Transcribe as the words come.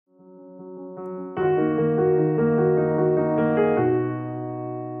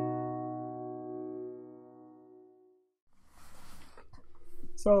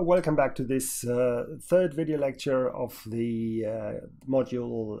So welcome back to this third video lecture of the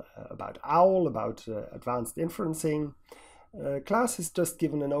module about OWL, about advanced inferencing. Class has just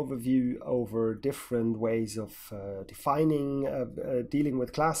given an overview over different ways of defining, dealing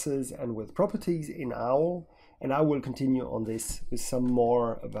with classes and with properties in OWL, and I will continue on this with some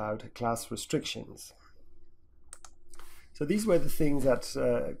more about class restrictions. So these were the things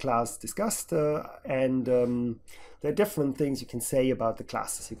that class discussed, and there are different things you can say about the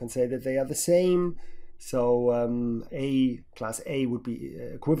classes. You can say that they are the same. So class A would be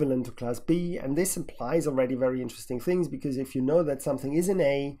equivalent to class B, and this implies already very interesting things, because if you know that something is in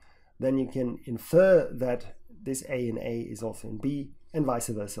A, then you can infer that this A in A is also in B, and vice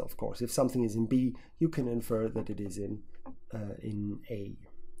versa, of course. If something is in B, you can infer that it is in A.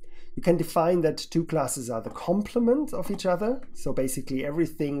 You can define that two classes are the complement of each other. So basically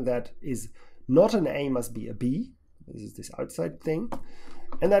everything that is not an A must be a B. This is this outside thing.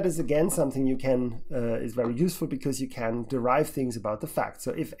 And that is again something you can, is very useful, because you can derive things about the fact.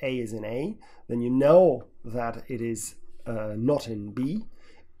 So if A is in A, then you know that it is not in B.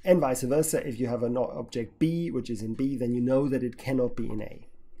 And vice versa, if you have an object B which is in B, then you know that it cannot be in A.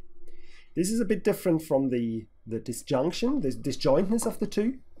 This is a bit different from the disjunction, the disjointness of the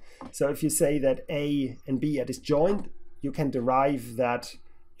two. So if you say that A and B are disjoint, you can derive that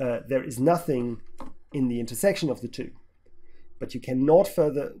there is nothing in the intersection of the two. But you cannot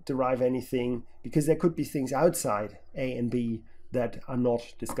further derive anything, because there could be things outside A and B that are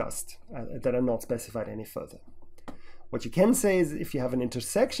not discussed, that are not specified any further. What you can say is, if you have an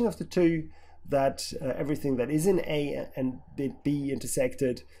intersection of the two, that everything that is in A and B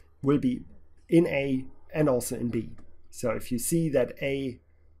intersected will be in A and also in B. So if you see that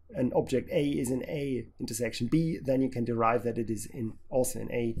an object A is in A intersection B, then you can derive that it is also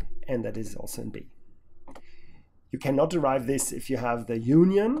in A and that it is also in B. You cannot derive this if you have the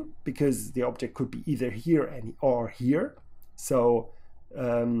union, because the object could be either here or here. So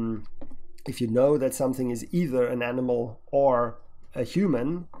if you know that something is either an animal or a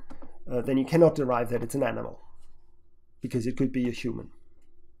human, then you cannot derive that it's an animal, because it could be a human.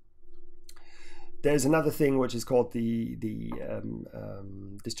 There's another thing which is called the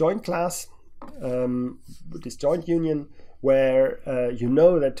disjoint class, disjoint union, where you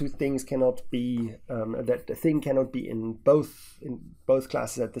know that two things cannot be, that the thing cannot be in both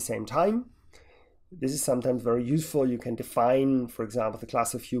classes at the same time. This is sometimes very useful. You can define, for example, the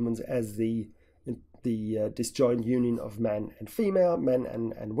class of humans as the disjoint union of men and female, men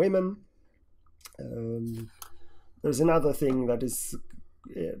and women. There's another thing that is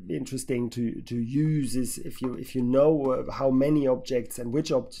interesting to use, is if you know how many objects and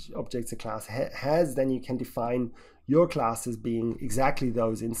which objects a class has, then you can define your class as being exactly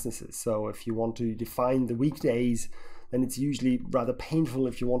those instances. So if you want to define the weekdays, then it's usually rather painful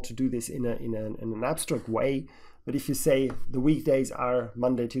if you want to do this in an abstract way. But if you say the weekdays are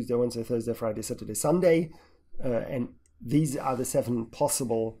Monday, Tuesday, Wednesday, Thursday, Friday, Saturday, Sunday, and these are the 7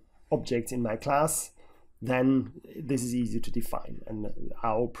 possible objects in my class, then this is easy to define, and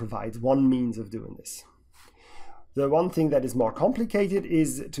OWL provides one means of doing this. The one thing that is more complicated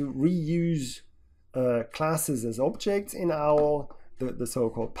is to reuse classes as objects in OWL, the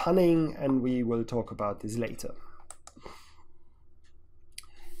so-called punning, and we will talk about this later.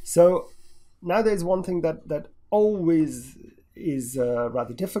 So now there's one thing that always is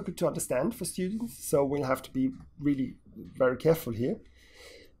rather difficult to understand for students, so we'll have to be really very careful here.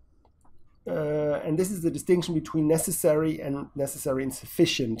 And this is the distinction between necessary and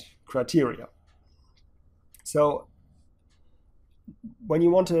insufficient criteria. So when you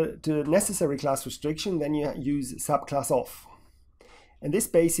want to necessary class restriction, then you use subclass of. And this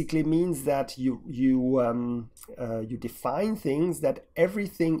basically means that you define things that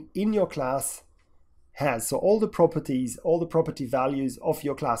everything in your class has. So all the properties, all the property values of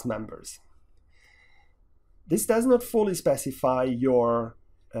your class members. This does not fully specify your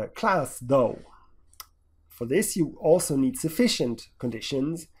class, though. For this you also need sufficient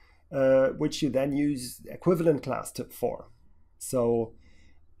conditions, which you then use equivalent class for. So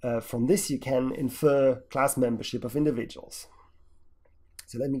from this you can infer class membership of individuals.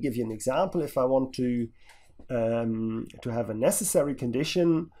 So let me give you an example. If I want to have a necessary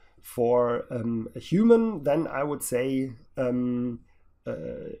condition for a human, then I would say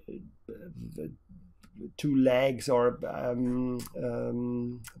 2 legs, or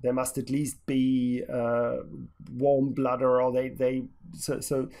there must at least be warm bladder, or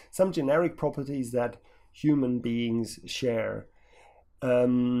so some generic properties that human beings share.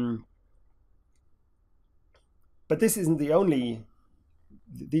 But this isn't the only.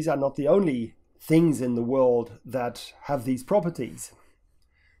 These are not the only things in the world that have these properties.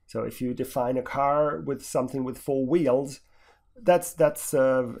 So if you define a car with something with 4 wheels, that's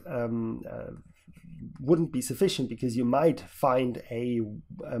wouldn't be sufficient, because you might find a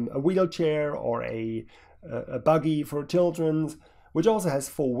wheelchair or a buggy for children, which also has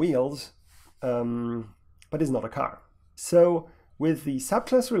 4 wheels, but is not a car. So with the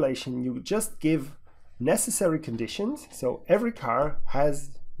subclass relation, you just give necessary conditions. So every car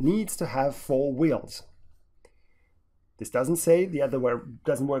needs to have 4 wheels. This doesn't say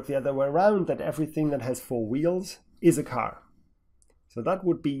doesn't work the other way around, that everything that has 4 wheels is a car. So that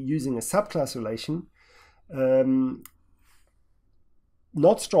would be using a subclass relation,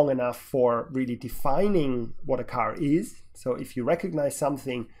 not strong enough for really defining what a car is. So if you recognize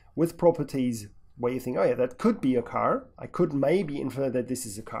something with properties where you think, oh yeah, that could be a car, I could maybe infer that this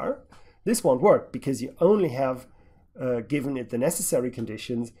is a car, this won't work, because you only have given it the necessary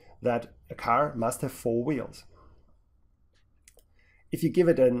conditions that a car must have 4 wheels. If you give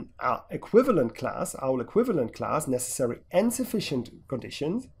it an equivalent class, owl equivalent class, necessary and sufficient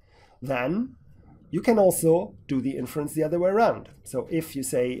conditions, then you can also do the inference the other way around. So if you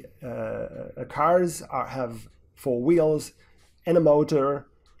say cars have 4 wheels and a motor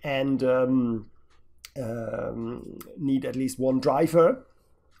and need at least 1 driver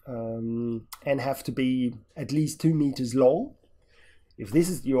and have to be at least 2 meters long, if this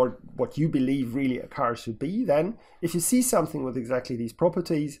is what you believe really a car should be, then if you see something with exactly these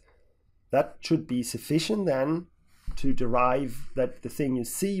properties, that should be sufficient then to derive that the thing you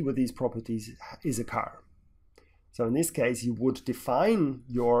see with these properties is a car. So in this case, you would define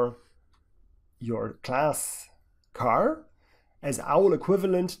your class car as owl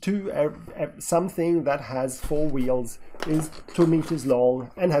equivalent to something that has 4 wheels, is 2 meters long,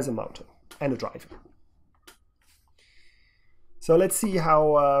 and has a motor and a driver. So let's see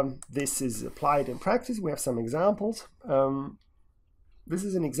how this is applied in practice. We have some examples. This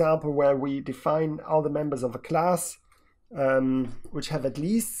is an example where we define all the members of a class which have at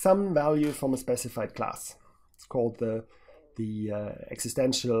least some value from a specified class. It's called the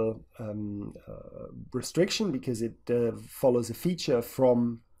existential restriction, because it follows a feature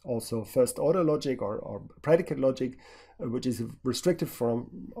from also first order logic or predicate logic, which is a restrictive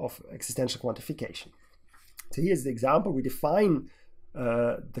form of existential quantification. So here's the example. We define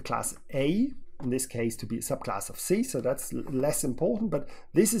the class A, in this case, to be a subclass of C, so that's less important, but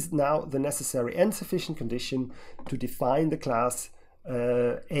this is now the necessary and sufficient condition to define the class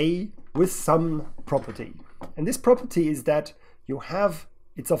A with some property. And this property is that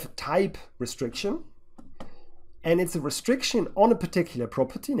it's of a type restriction, and it's a restriction on a particular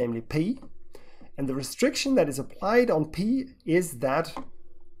property, namely P, and the restriction that is applied on P is that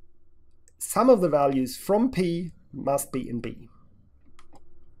some of the values from P must be in B.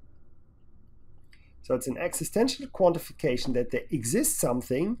 So it's an existential quantification that there exists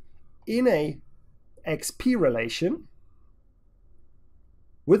something in a XP relation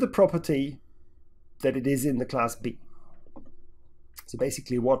with a property that it is in the class B. So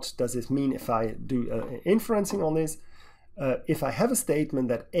basically, what does this mean if I do inferencing on this? If I have a statement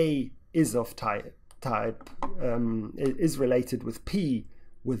that A is of type is related with P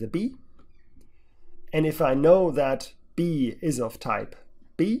with a B, and if I know that B is of type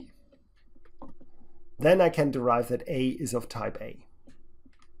B, then I can derive that A is of type A.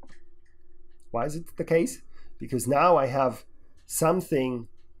 Why is it the case? Because now I have something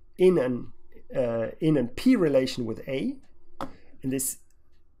in an P relation with A, and this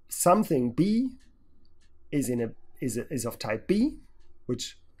something B is of type B,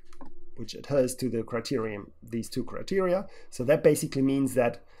 which adheres to the criterion, these 2 criteria. So that basically means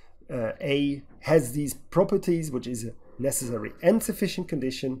that A has these properties, which is a necessary and sufficient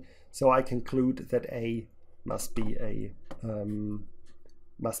condition. So I conclude that A must be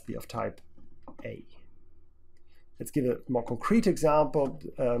of type A. Let's give a more concrete example,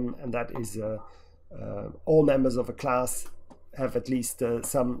 and that is all members of a class have at least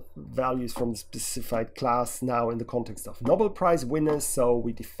some values from the specified class now in the context of Nobel Prize winners. So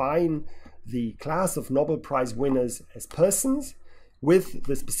we define the class of Nobel Prize winners as persons with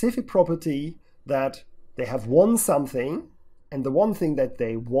the specific property that they have won something, and the one thing that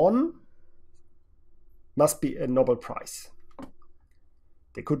they won must be a Nobel Prize.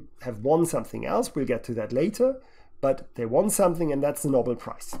 They could have won something else, we'll get to that later, but they won something, and that's the Nobel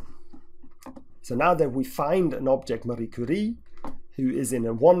Prize. So now that we find an object, Marie Curie, who is in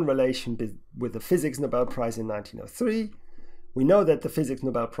a 1 relation with the Physics Nobel Prize in 1903, we know that the Physics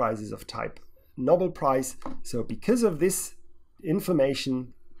Nobel Prize is of type Nobel Prize. So because of this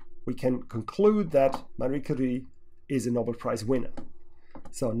information, we can conclude that Marie Curie is a Nobel Prize winner.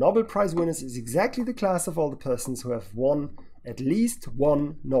 So Nobel Prize winners is exactly the class of all the persons who have won at least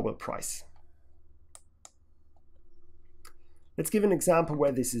one Nobel Prize. Let's give an example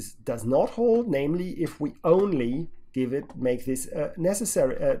where this does not hold, namely if we only make this a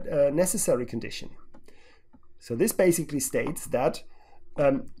necessary condition. So this basically states that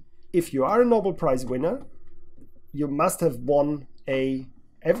if you are a Nobel Prize winner, you must have won every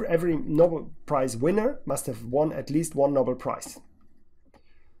Nobel Prize winner must have won at least one Nobel Prize.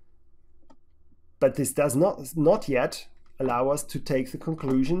 But this does not yet allow us to take the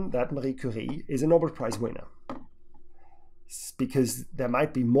conclusion that Marie Curie is a Nobel Prize winner, because there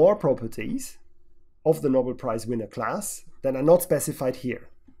might be more properties of the Nobel Prize winner class that are not specified here.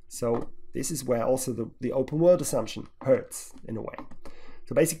 So this is where also the open world assumption hurts in a way.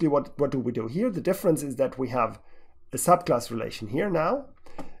 So basically what do we do here? The difference is that we have a subclass relation here now,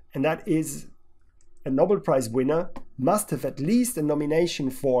 and that is a Nobel Prize winner must have at least a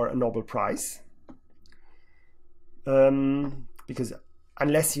nomination for a Nobel Prize, because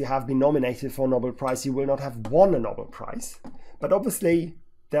unless you have been nominated for a Nobel Prize, you will not have won a Nobel Prize. But obviously,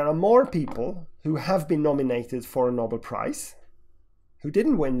 there are more people who have been nominated for a Nobel Prize who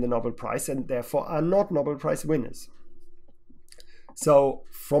didn't win the Nobel Prize and therefore are not Nobel Prize winners. So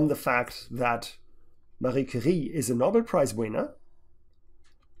from the fact that Marie Curie is a Nobel Prize winner,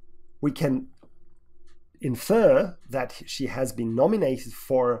 we can infer that she has been nominated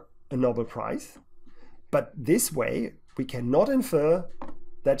for a Nobel Prize, but this way we cannot infer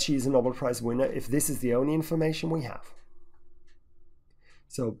that she is a Nobel Prize winner if this is the only information we have.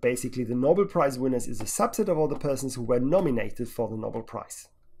 So basically the Nobel Prize winners is a subset of all the persons who were nominated for the Nobel Prize.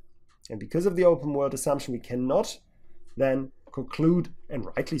 And because of the open world assumption, we cannot then conclude, and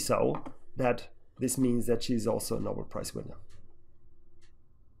rightly so, that this means that she is also a Nobel Prize winner.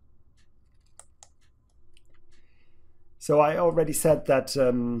 So I already said that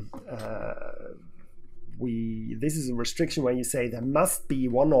this is a restriction where you say there must be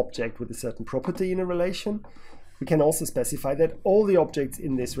one object with a certain property in a relation. We can also specify that all the objects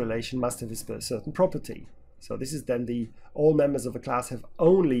in this relation must have a certain property. So this is then all members of a class have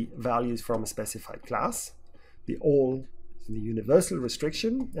only values from a specified class. The universal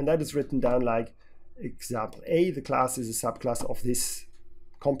restriction, and that is written down like example A, the class is a subclass of this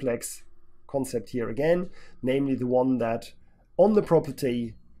complex concept here again, namely the one that on the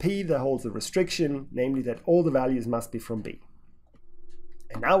property P there holds a restriction, namely that all the values must be from B.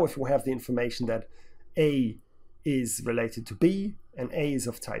 And now if we have the information that A is related to B and A is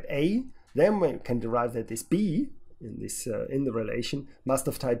of type A, then we can derive that this B in the relation must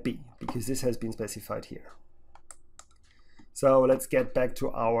have type B, because this has been specified here. So let's get back to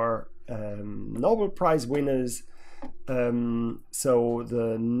our Nobel Prize winners. So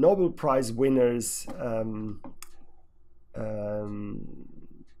the Nobel Prize winners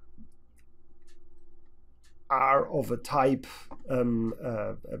are of a type, a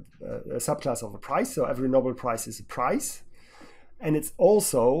subclass of a prize. So every Nobel Prize is a prize. And it's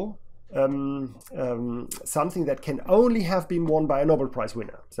also something that can only have been won by a Nobel Prize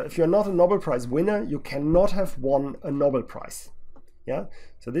winner. So if you're not a Nobel Prize winner, you cannot have won a Nobel Prize. Yeah.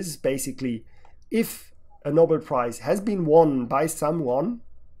 So this is basically, if a Nobel Prize has been won by someone,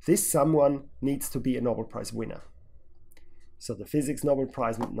 this someone needs to be a Nobel Prize winner. So the physics Nobel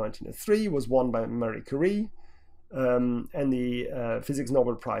Prize in 1903 was won by Marie Curie, and the physics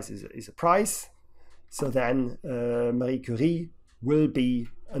Nobel Prize is a prize. So then Marie Curie will be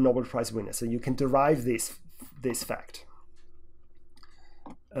a Nobel Prize winner. So you can derive this fact.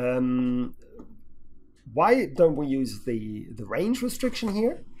 Why don't we use the range restriction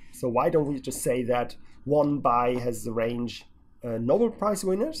here? So why don't we just say that 1 by has the range Nobel Prize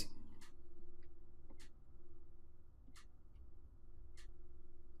winners?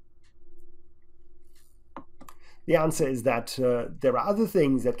 The answer is that there are other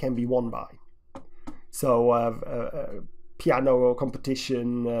things that can be won by. So piano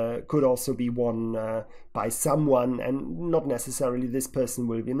competition could also be won by someone, and not necessarily this person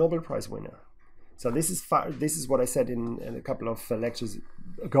will be a Nobel Prize winner. So this is what I said in a couple of lectures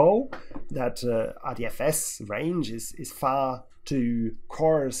ago, that RDFS range is far too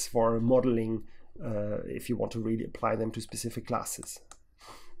coarse for modeling if you want to really apply them to specific classes.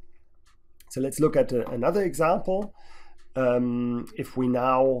 So let's look at another example. If we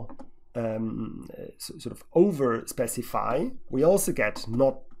now sort of over specify, we also get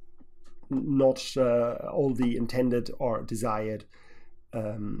not all the intended or desired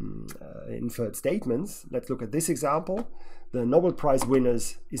inferred statements. Let's look at this example. The Nobel Prize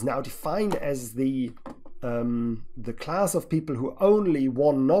winners is now defined as the class of people who only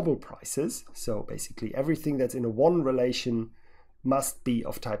won Nobel Prizes. So basically everything that's in a one relation must be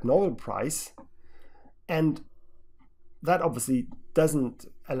of type Nobel Prize. And that obviously doesn't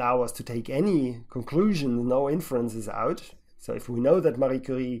allow us to take any conclusions, no inferences out. So if we know that Marie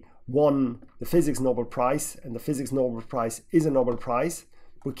Curie won the Physics Nobel Prize, and the Physics Nobel Prize is a Nobel Prize,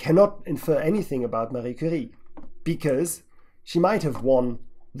 we cannot infer anything about Marie Curie, because she might have won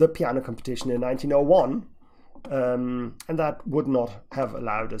the piano competition in 1901, and that would not have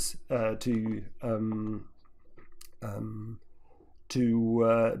allowed us to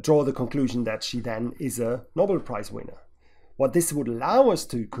draw the conclusion that she then is a Nobel Prize winner. What this would allow us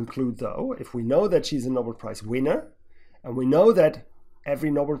to conclude, though, if we know that she's a Nobel Prize winner, and we know that every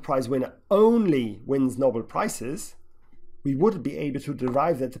Nobel Prize winner only wins Nobel Prizes, we would be able to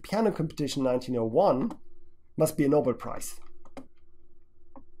derive that the piano competition 1901 must be a Nobel Prize.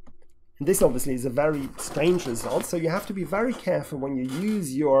 And this obviously is a very strange result, so you have to be very careful when you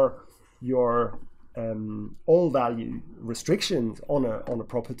use your all value restrictions on a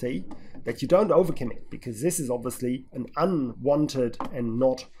property, that you don't overcommit, because this is obviously an unwanted and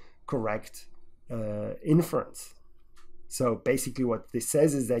not correct inference. So basically what this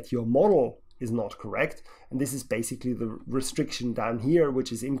says is that your model is not correct, and this is basically the restriction down here,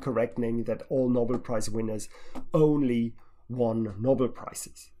 which is incorrect, namely that all Nobel Prize winners only won Nobel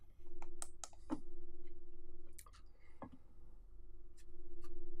Prizes.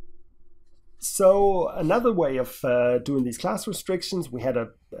 So another way of doing these class restrictions, we had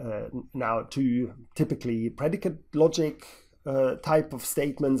now two typically predicate logic type of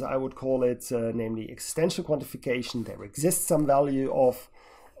statements, I would call it, namely existential quantification. There exists some value of,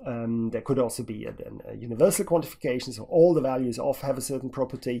 there could also be a universal quantification, so all the values of have a certain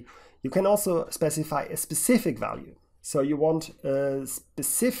property. You can also specify a specific value. So you want a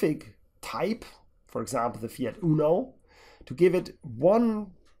specific type, for example, the Fiat Uno, to give it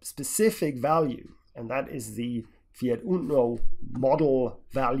one specific value, and that is the Fiat Uno model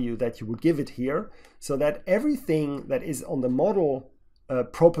value that you would give it here, so that everything that is on the model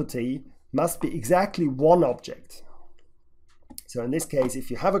property must be exactly one object. So in this case,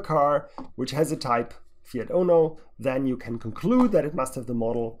 if you have a car which has a type Fiat Uno, then you can conclude that it must have the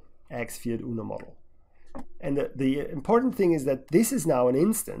model X Fiat Uno model. And the important thing is that this is now an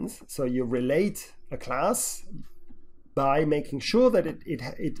instance, so you relate a class by making sure that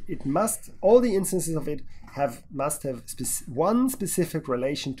it must, all the instances of it must have one specific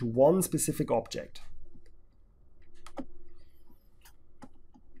relation to one specific object.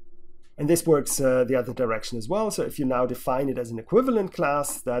 And this works the other direction as well. So if you now define it as an equivalent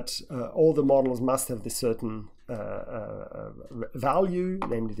class, that all the models must have this certain value,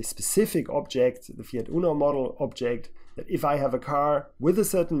 namely the specific object, the Fiat Uno model object, that if I have a car with a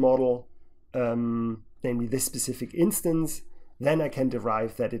certain model, namely this specific instance, then I can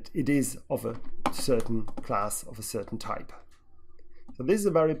derive that it is of a certain class, of a certain type. So this is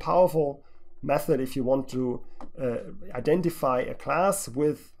a very powerful method if you want to identify a class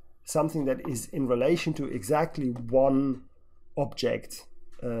with something that is in relation to exactly one object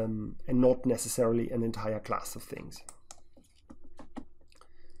and not necessarily an entire class of things.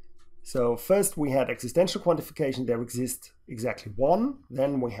 So first we had existential quantification, there exists exactly one.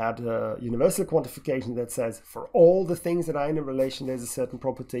 Then we had a universal quantification that says for all the things that are in a relation there's a certain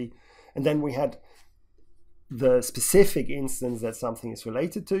property. And then we had the specific instance that something is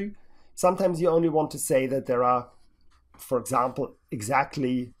related to. Sometimes you only want to say that there are, for example,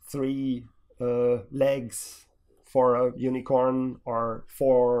 exactly 3 legs for a unicorn or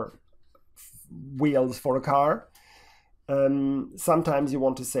 4 wheels for a car. Sometimes you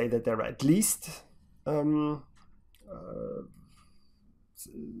want to say that there are at least n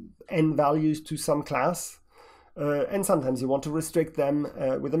values to some class, and sometimes you want to restrict them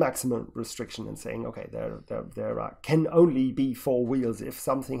with a maximum restriction and saying, okay, there can only be 4 wheels. If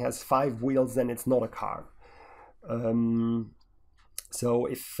something has 5 wheels, then it's not a car. So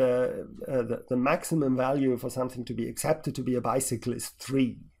if the maximum value for something to be accepted to be a bicycle is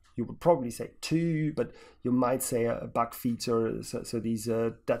 3, you would probably say 2, but you might say a bug feature. So these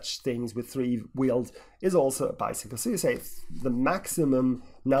Dutch things with 3 wheels is also a bicycle. So you say the maximum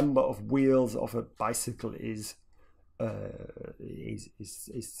number of wheels of a bicycle is 3.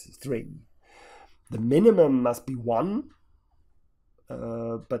 The minimum must be 1,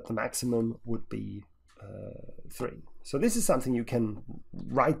 but the maximum would be 3. So this is something you can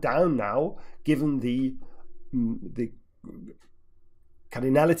write down now, given the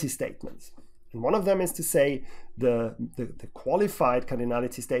cardinality statements. And one of them is to say the qualified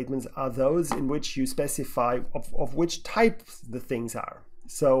cardinality statements are those in which you specify of which type the things are.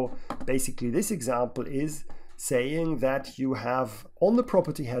 So basically this example is saying that you have on the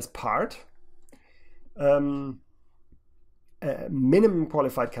property has part, minimum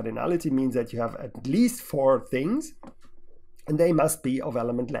qualified cardinality means that you have at least 4 things, and they must be of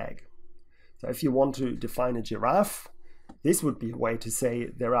element leg. So if you want to define a giraffe, this would be a way to say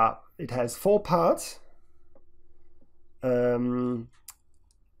it has 4 parts. The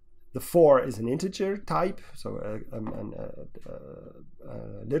 4 is an integer type, so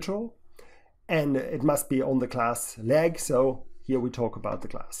literal, and it must be on the class leg. So here we talk about the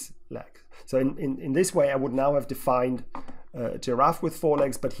class leg. So in this way, I would now have defined a giraffe with 4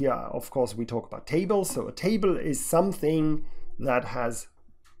 legs, but here, of course, we talk about tables. So a table is something that has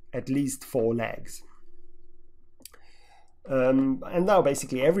at least 4 legs. And now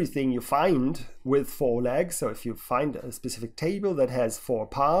basically everything you find with 4 legs, so if you find a specific table that has 4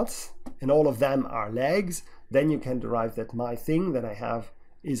 parts and all of them are legs, then you can derive that my thing that I have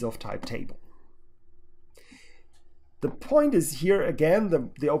is of type table. The point is here again,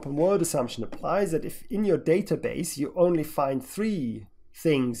 the open world assumption applies that if in your database you only find 3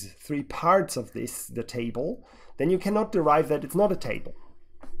 things, 3 parts of the table, then you cannot derive that it's not a table.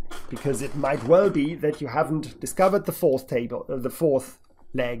 Because it might well be that you haven't discovered the 4th table, the 4th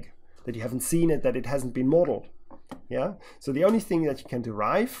leg, that you haven't seen it, that it hasn't been modeled. Yeah. So the only thing that you can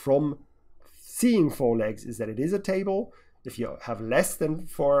derive from seeing 4 legs is that it is a table. If you have less than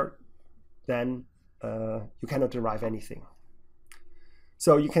 4, then you cannot derive anything.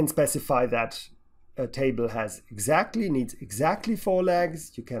 So you can specify that a table needs exactly 4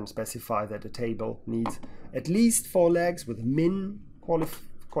 legs. You can specify that a table needs at least 4 legs with a min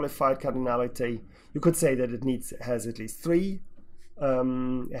qualified cardinality. You could say that it has at least 3.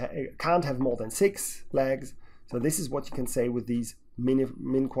 It can't have more than 6 legs. So this is what you can say with these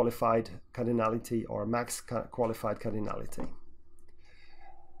min qualified cardinality or max qualified cardinality.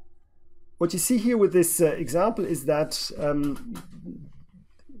 What you see here with this example is that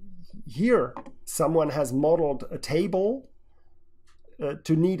here someone has modeled a table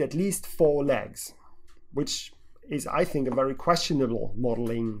to need at least 4 legs, which is, I think, a very questionable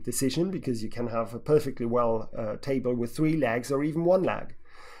modeling decision, because you can have a perfectly well table with 3 legs or even 1 leg.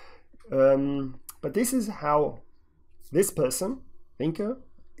 But this is how this person, Vrije,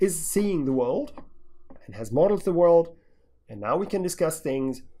 is seeing the world and has modeled the world, and now we can discuss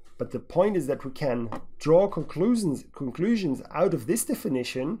things. But the point is that we can draw conclusions out of this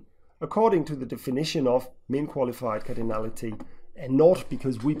definition according to the definition of min qualified cardinality, and not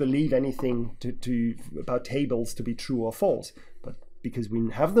because we believe anything about tables to be true or false, but because we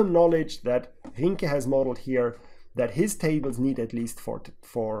have the knowledge that Vrije has modeled here that his tables need at least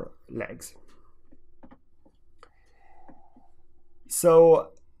 4 legs.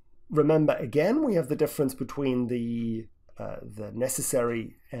 So remember again, we have the difference between the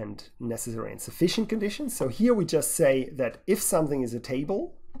necessary and sufficient conditions. So here we just say that if something is a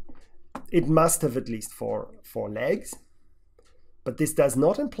table, it must have at least 4 legs. But this does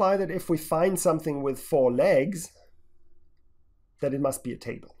not imply that if we find something with 4 legs, that it must be a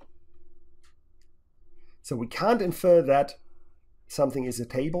table. So we can't infer that something is a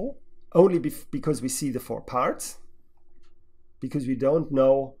table only because we see the 4 parts, because we don't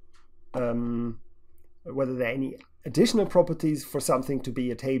know whether there are any additional properties for something to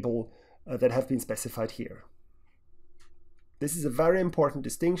be a table that have been specified here. This is a very important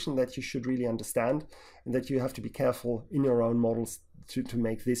distinction that you should really understand, and that you have to be careful in your own models to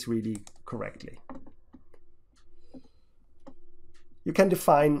make this really correctly. You can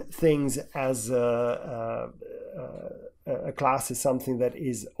define things as a class is something that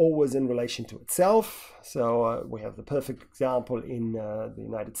is always in relation to itself. So we have the perfect example in the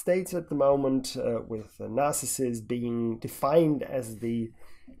United States at the moment, with narcissist being defined as the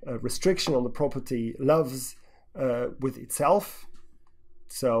restriction on the property loves with itself.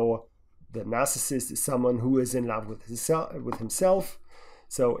 So the narcissist is someone who is in love with himself.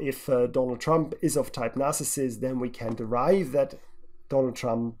 So if Donald Trump is of type narcissist, then we can derive that Donald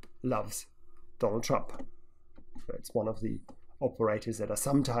Trump loves Donald Trump. So it's one of the operators that are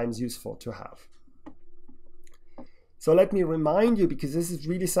sometimes useful to have. So let me remind you, because this is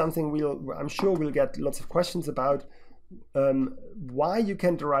really something I'm sure we'll get lots of questions about, why you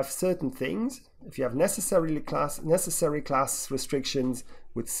can derive certain things. If you have necessary class restrictions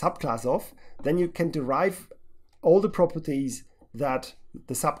with subclass of, then you can derive all the properties that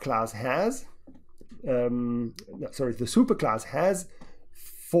the subclass has, the superclass has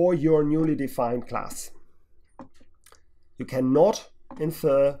for your newly defined class. You cannot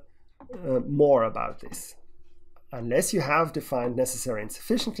infer more about this unless you have defined necessary and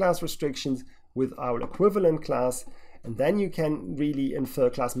sufficient class restrictions with our equivalent class, and then you can really infer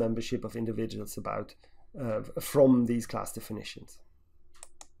class membership of individuals from these class definitions.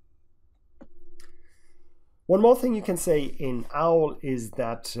 One more thing you can say in OWL is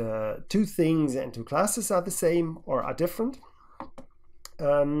that 2 things and 2 classes are the same or are different.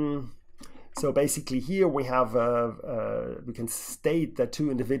 So basically here we have, we can state that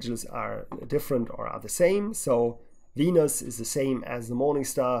two individuals are different or are the same. So Venus is the same as the morning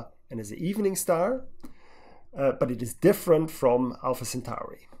star and as the evening star, but it is different from Alpha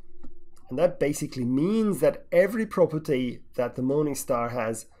Centauri. And that basically means that every property that the morning star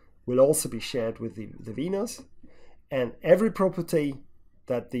has will also be shared with the Venus, and every property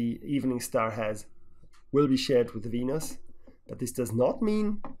that the evening star has will be shared with the Venus. But this does not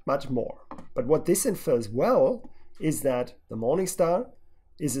mean much more. But what this infers well is that the morning star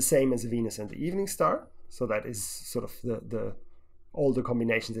is the same as the Venus and the evening star. So that is sort of all the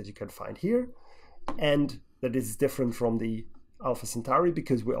combinations that you can find here. And that is different from the Alpha Centauri,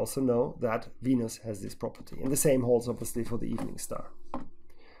 because we also know that Venus has this property. And the same holds obviously for the evening star.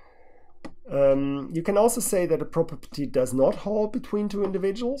 You can also say that a property does not hold between two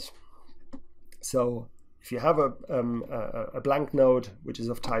individuals. So if you have a blank node which is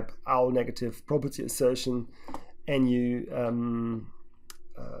of type owl negative property assertion, and you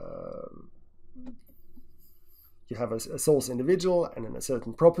have a source individual and then a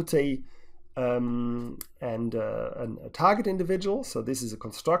certain property, and a target individual. So this is a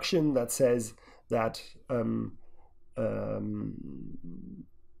construction that says that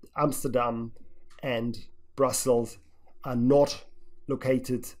Amsterdam and Brussels are not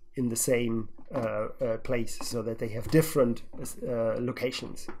located in the same place, so that they have different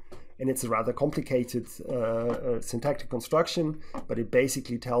locations. And it's a rather complicated syntactic construction, but it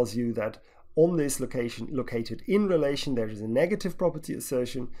basically tells you that on this location, located in relation, there is a negative property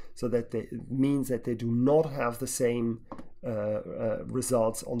assertion, so that it means that they do not have the same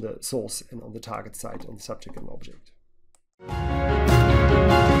results on the source and on the target side, on the subject and object.